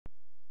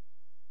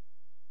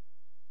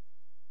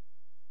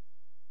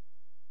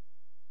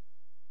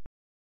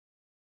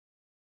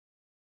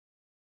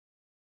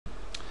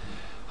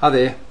Hi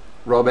there,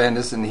 Rob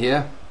Anderson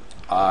here.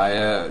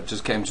 I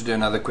just came to do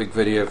another quick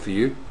video for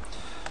you.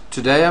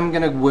 Today I'm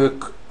going to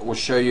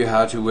show you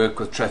how to work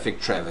with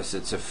Traffic Travis.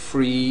 It's a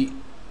free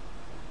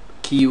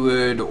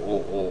keyword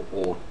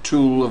or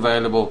tool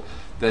available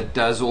that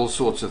does all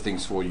sorts of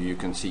things for you. You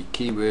can see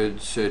keywords,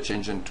 search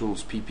engine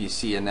tools,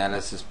 PPC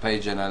analysis,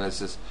 page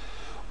analysis,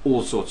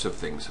 all sorts of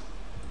things.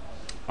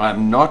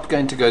 I'm not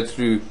going to go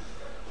through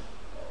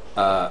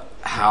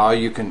how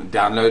you can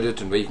download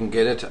it and where you can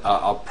get it.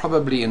 I'll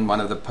probably in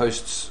one of the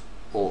posts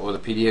or the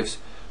PDFs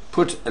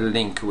put a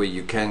link where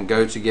you can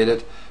go to get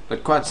it,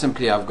 but quite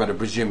simply I've got to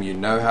presume you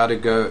know how to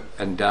go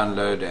and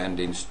download and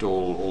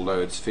install, although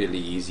it's fairly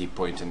easy,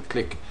 point and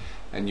click,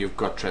 and you've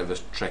got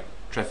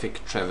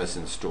Traffic Travis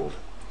installed.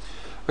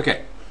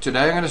 Okay,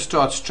 today I'm going to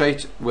start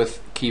straight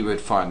with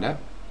Keyword Finder.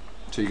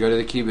 So you go to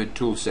the Keyword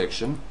Tool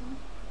section,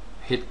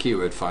 hit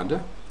Keyword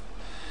Finder.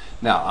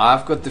 Now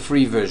I've got the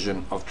free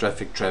version of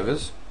Traffic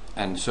Travis,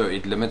 and so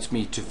it limits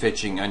me to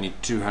fetching only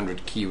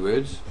 200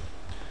 keywords.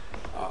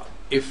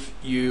 If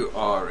you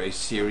are a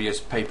serious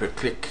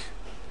pay-per-click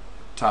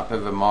type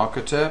of a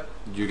marketer,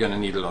 you're going to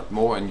need a lot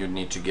more, and you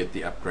need to get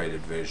the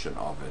upgraded version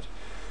of it.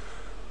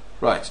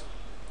 Right,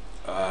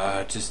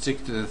 to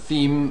stick to the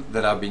theme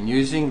that I've been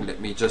using, let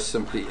me just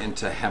simply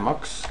enter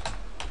hammocks.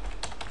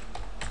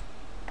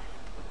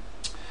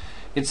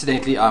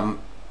 Incidentally, I'm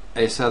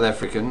a South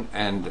African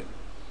and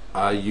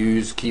I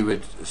use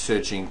keyword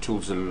searching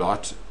tools a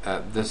lot.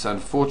 This,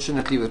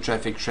 unfortunately, with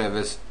Traffic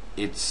Travis,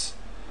 it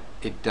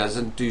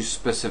doesn't do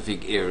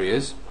specific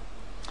areas.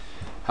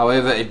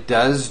 However, it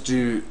does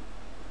do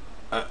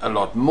a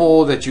lot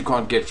more that you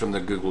can't get from the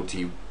Google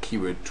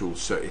keyword tool.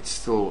 So it's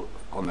still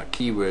on the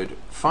Keyword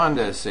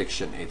Finder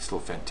section. It's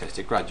still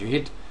fantastic. Right, you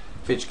hit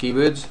Fetch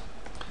Keywords,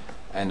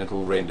 and it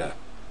will render.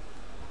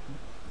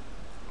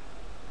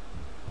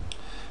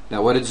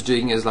 Now what it's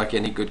doing is like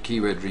any good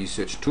keyword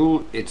research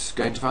tool, it's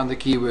going to find the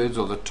keywords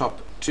or the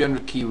top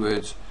 200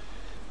 keywords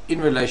in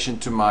relation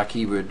to my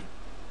keyword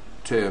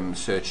term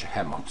search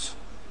hammocks.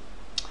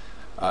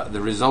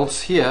 The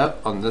results here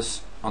on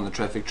the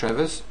Traffic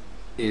Travis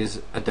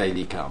is a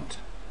daily count,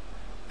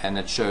 and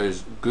it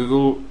shows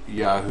Google,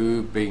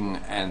 Yahoo, Bing,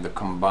 and the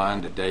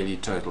combined daily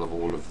total of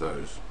all of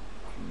those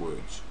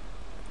words.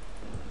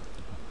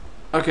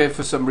 Okay,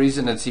 for some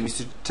reason it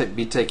seems to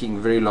be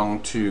taking very long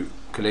to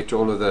collect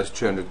all of those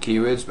 200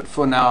 keywords, but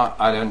for now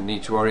I don't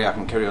need to worry. I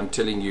can carry on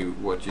telling you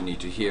what you need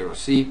to hear or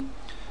see.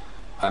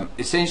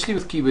 Essentially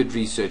with keyword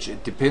research,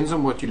 it depends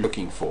on what you're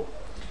looking for.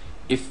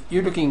 If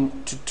you're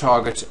looking to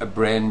target a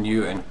brand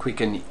new and quick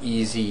and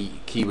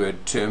easy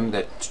keyword term,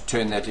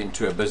 turn that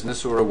into a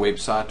business or a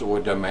website or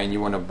a domain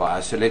you want to buy.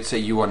 So let's say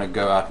you want to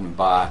go out and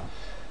buy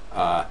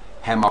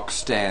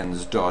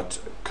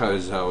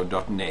hammockstands.coza or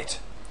 .net.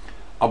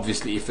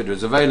 Obviously, if it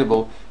was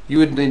available, you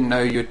would then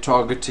know you're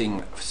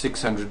targeting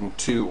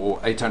 602 or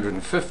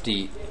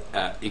 850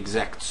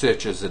 exact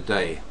searches a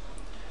day,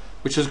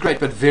 which is great,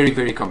 but very,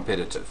 very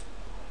competitive.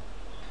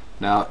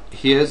 Now,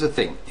 here's the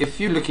thing. If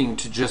you're looking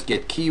to just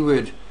get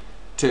keyword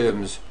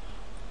terms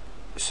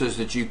so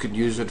that you can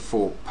use it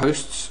for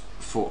posts,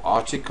 for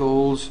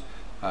articles,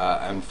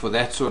 and for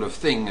that sort of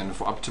thing, and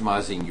for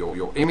optimizing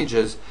your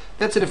images,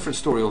 that's a different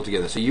story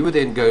altogether. So you would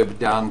then go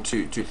down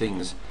to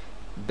things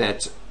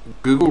that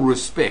Google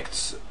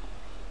respects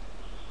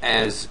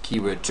as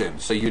keyword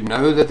terms. So you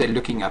know that they're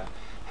looking up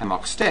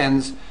hammock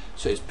stands,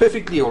 so it's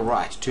perfectly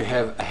alright to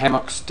have a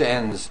hammock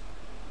stands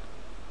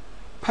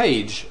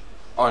page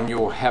on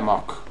your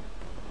hammock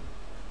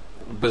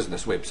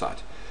business website.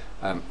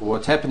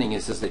 What's happening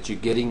is that you're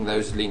getting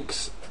those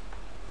links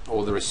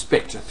or the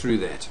respect through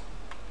that.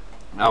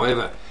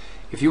 However,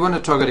 if you want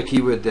to target a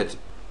keyword that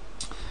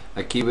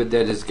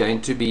is going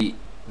to be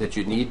that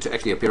you need to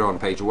actually appear on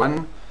page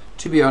 1,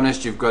 to be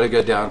honest, you've got to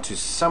go down to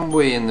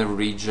somewhere in the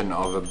region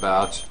of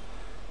about,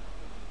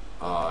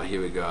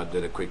 here we go, I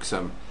did a quick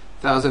sum,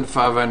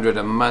 1,500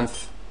 a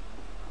month.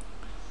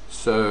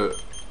 So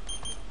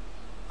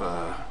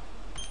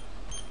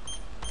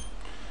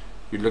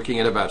you're looking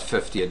at about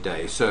 50 a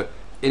day. So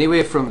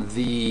anywhere from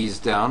these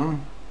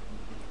down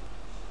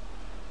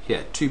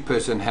here,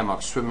 2-person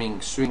hammock,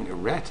 swing,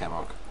 rat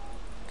hammock,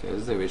 okay,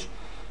 as they wish,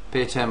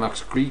 pet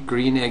hammocks,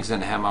 green eggs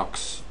and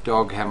hammocks,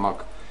 dog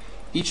hammock.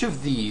 Each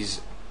of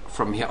these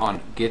from here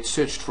on get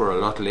searched for a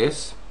lot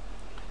less,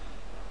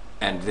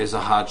 and there's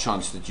a high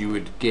chance that you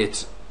would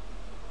get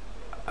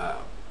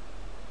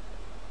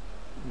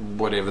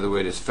whatever the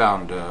word is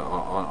found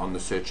on the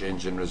search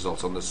engine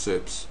results, on the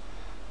SERPs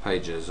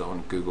pages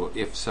on Google.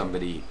 If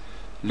somebody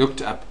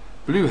looked up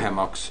blue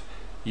hammocks,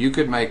 you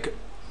could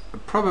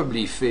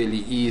probably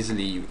fairly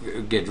easily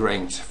get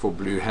ranked for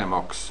blue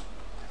hammocks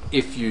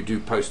if you do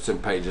posts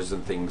and pages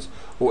and things,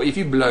 or if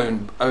you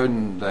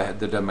own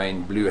the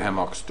domain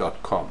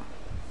bluehammocks.com.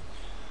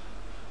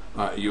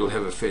 You'll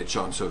have a fair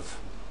chance of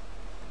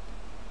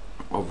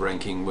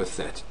ranking with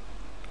that.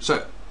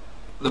 So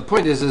the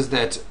point is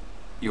that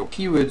your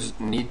keywords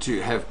need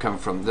to have come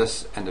from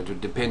this, and it would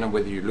depend on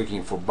whether you're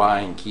looking for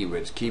buying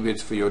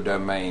keywords for your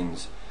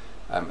domains,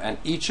 and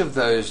each of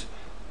those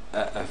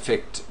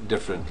affect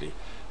differently.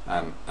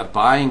 A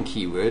buying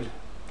keyword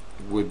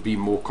would be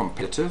more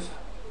competitive.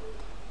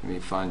 Let me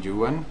find you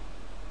one.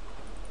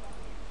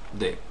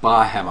 There,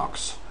 buy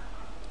hammocks.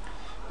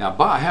 Now,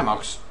 buy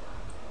hammocks,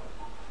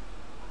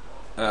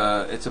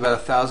 it's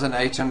about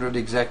 1,800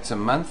 exacts a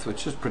month,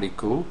 which is pretty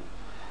cool.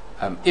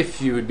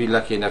 If you would be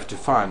lucky enough to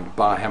find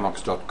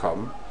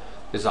buyhammocks.com,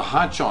 there's a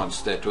high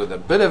chance that with a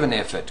bit of an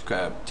effort,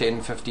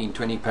 10, 15,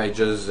 20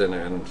 pages and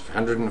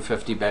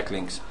 150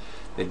 backlinks,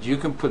 that you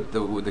can put the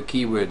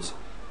keywords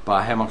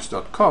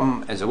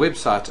buyhammocks.com as a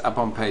website up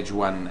on page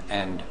 1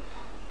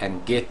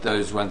 and get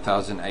those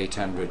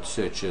 1,800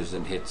 searches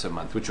and hits a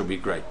month, which will be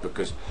great,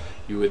 because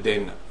you would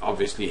then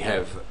obviously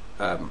have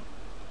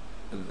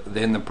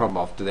then the problem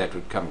after that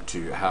would come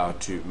to how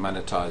to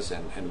monetize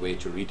and where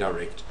to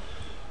redirect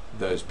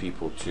those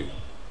people to.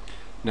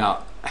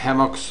 Now,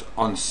 hammocks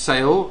on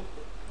sale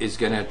is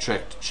going to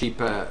attract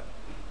cheaper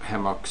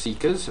hammock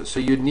seekers, so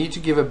you'd need to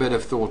give a bit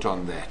of thought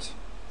on that.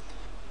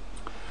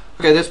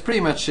 Okay, that's pretty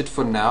much it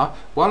for now.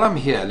 While I'm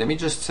here, let me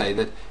just say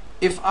that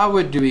if I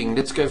were doing,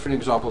 let's go for an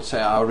example,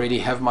 say I already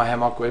have my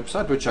hammock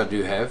website, which I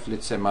do have,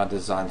 let's say my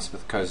Designs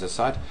with Koza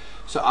site.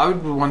 So I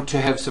would want to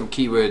have some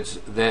keywords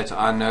that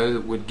I know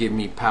would give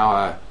me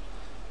power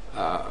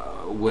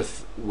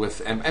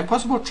and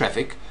possible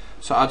traffic.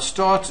 So I'd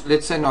start,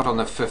 let's say not on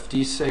the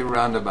 50s, say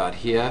around about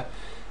here,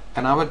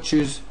 and I would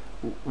choose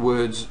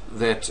words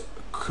that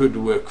could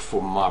work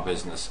for my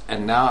business.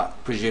 And now,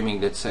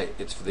 presuming, let's say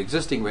it's for the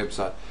existing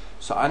website,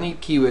 so I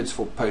need keywords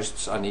for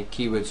posts, I need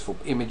keywords for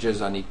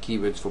images, I need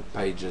keywords for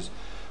pages,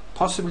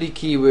 possibly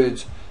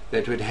keywords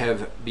that would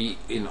be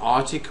in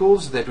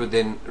articles that would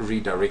then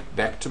redirect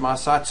back to my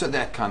site, so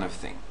that kind of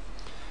thing.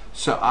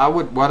 So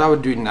what I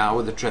would do now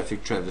with the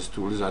Traffic Travis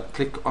tool is I'd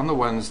click on the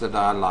ones that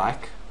I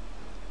like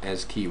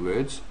as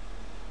keywords.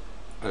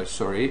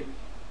 So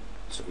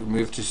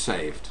move to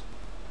saved.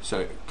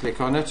 So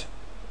click on it,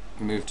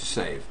 move to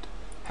saved.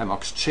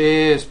 Hammocks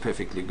chair is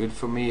perfectly good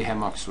for me.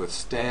 Hammocks with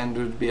stand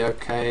would be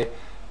okay.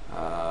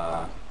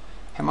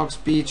 Hammocks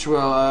beach,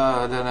 well,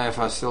 I don't know if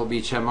I sell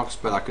beach hammocks,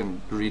 but I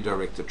can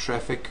redirect the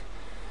traffic.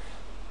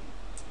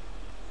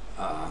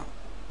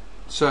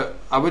 So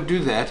I would do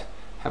that.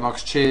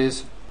 Hammocks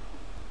chairs,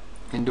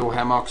 indoor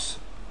hammocks.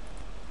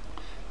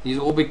 These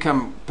all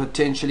become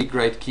potentially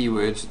great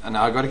keywords, and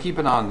I've got to keep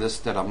an eye on this,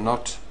 that I'm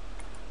not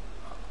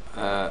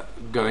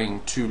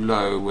going too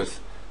low with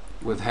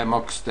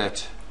hammocks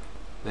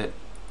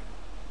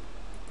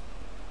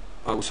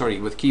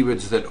with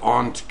keywords that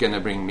aren't going to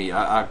bring me.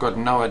 I've got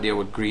no idea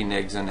what green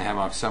eggs and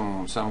hammocks.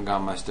 Some guy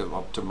must have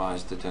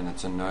optimized it, and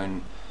it's a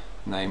known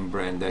name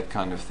brand, that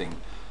kind of thing.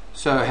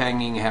 So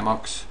hanging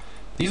hammocks.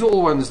 These are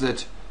all ones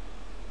that,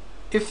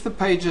 if the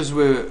pages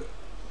were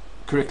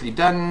correctly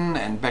done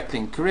and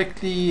backlinked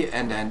correctly,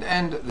 and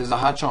there's a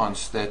high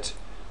chance that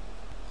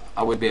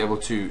I would be able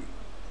to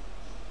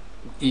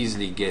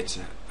easily get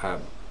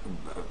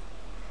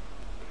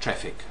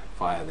traffic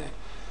via that.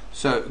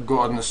 So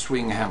garden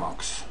swing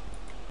hammocks,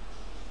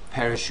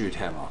 parachute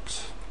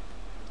hammocks.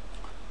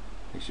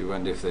 Makes you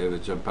wonder if they ever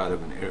jump out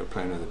of an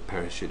aeroplane with a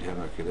parachute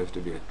hammock. You'd have to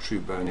be a true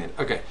bonehead.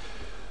 Okay,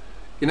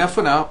 enough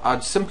for now.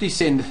 I'd simply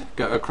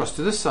go across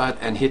to this side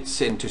and hit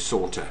send to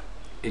sorter.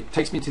 It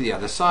takes me to the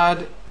other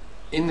side.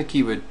 In the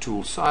keyword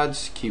tool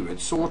sides,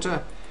 keyword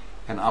sorter,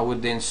 and I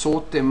would then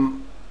sort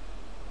them.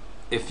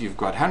 If you've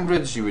got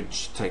hundreds, you would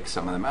take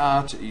some of them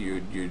out.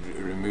 You'd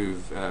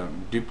remove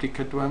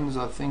duplicate ones,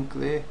 I think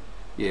there.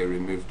 Yeah,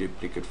 remove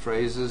duplicate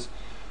phrases.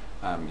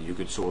 You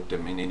could sort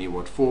them in any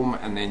what form,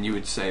 and then you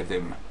would save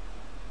them.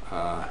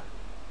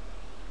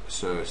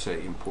 So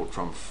say import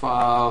from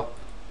file,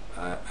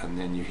 and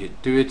then you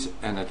hit do it,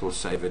 and it will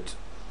save it,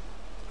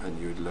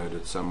 and you would load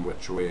it some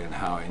which way and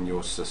how in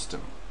your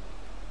system.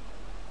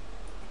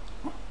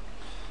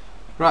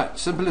 Right,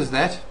 simple as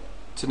that.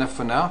 It's enough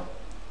for now.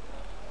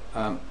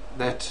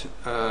 That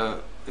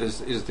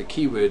is the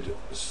keyword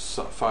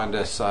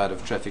finder side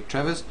of Traffic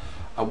Travis.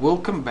 I will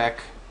come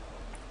back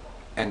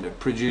and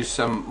produce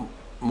some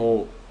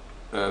more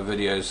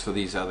videos for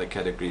these other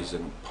categories,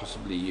 and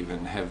possibly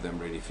even have them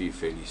ready for you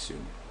fairly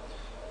soon.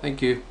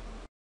 Thank you.